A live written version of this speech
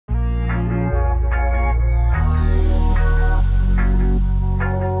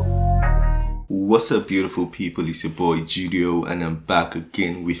What's up, beautiful people? It's your boy Judeo and I'm back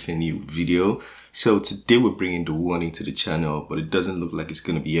again with a new video. So today we're bringing the warning to the channel, but it doesn't look like it's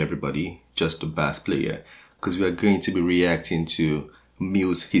going to be everybody, just the bass player, because we are going to be reacting to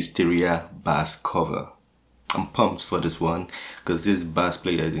MUSE Hysteria bass cover. I'm pumped for this one because this bass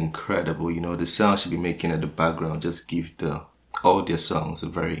player is incredible. You know, the sound she'll be making at the background just gives all their songs a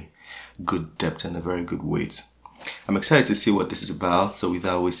very good depth and a very good weight. I'm excited to see what this is about, so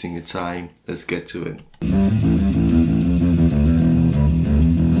without wasting your time, let's get to it.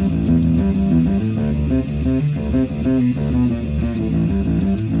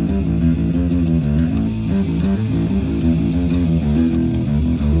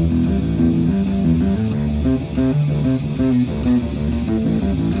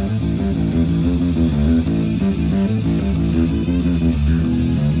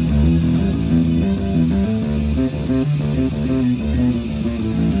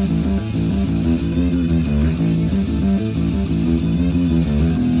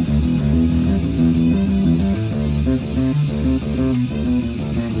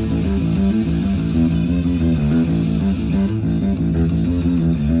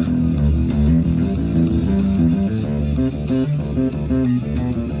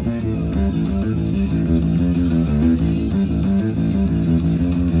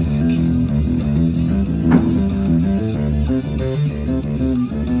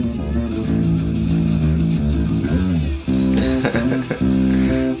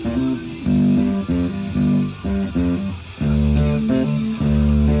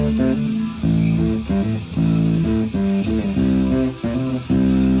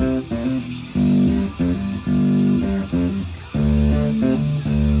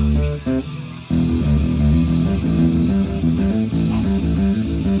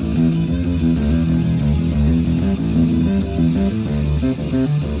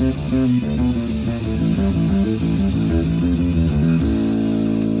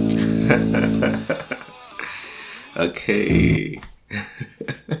 Okay.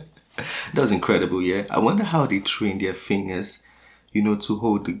 That was incredible, yeah. I wonder how they train their fingers, you know, to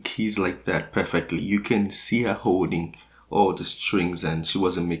hold the keys like that perfectly. You can see her holding all the strings and she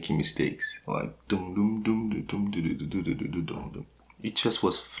wasn't making mistakes. Like dum dum dum dum dum dum dum dum dum dum. It just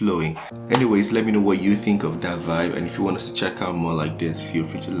was flowing. Anyways, let me know what you think of that vibe, and if you want us to check out more like this, feel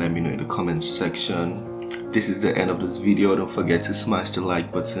free to let me know in the comments section. This is the end of this video. Don't forget to smash the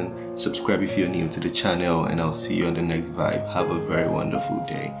like button, subscribe if you're new to the channel, and I'll see you on the next vibe. Have a very wonderful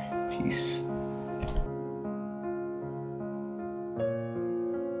day. Peace.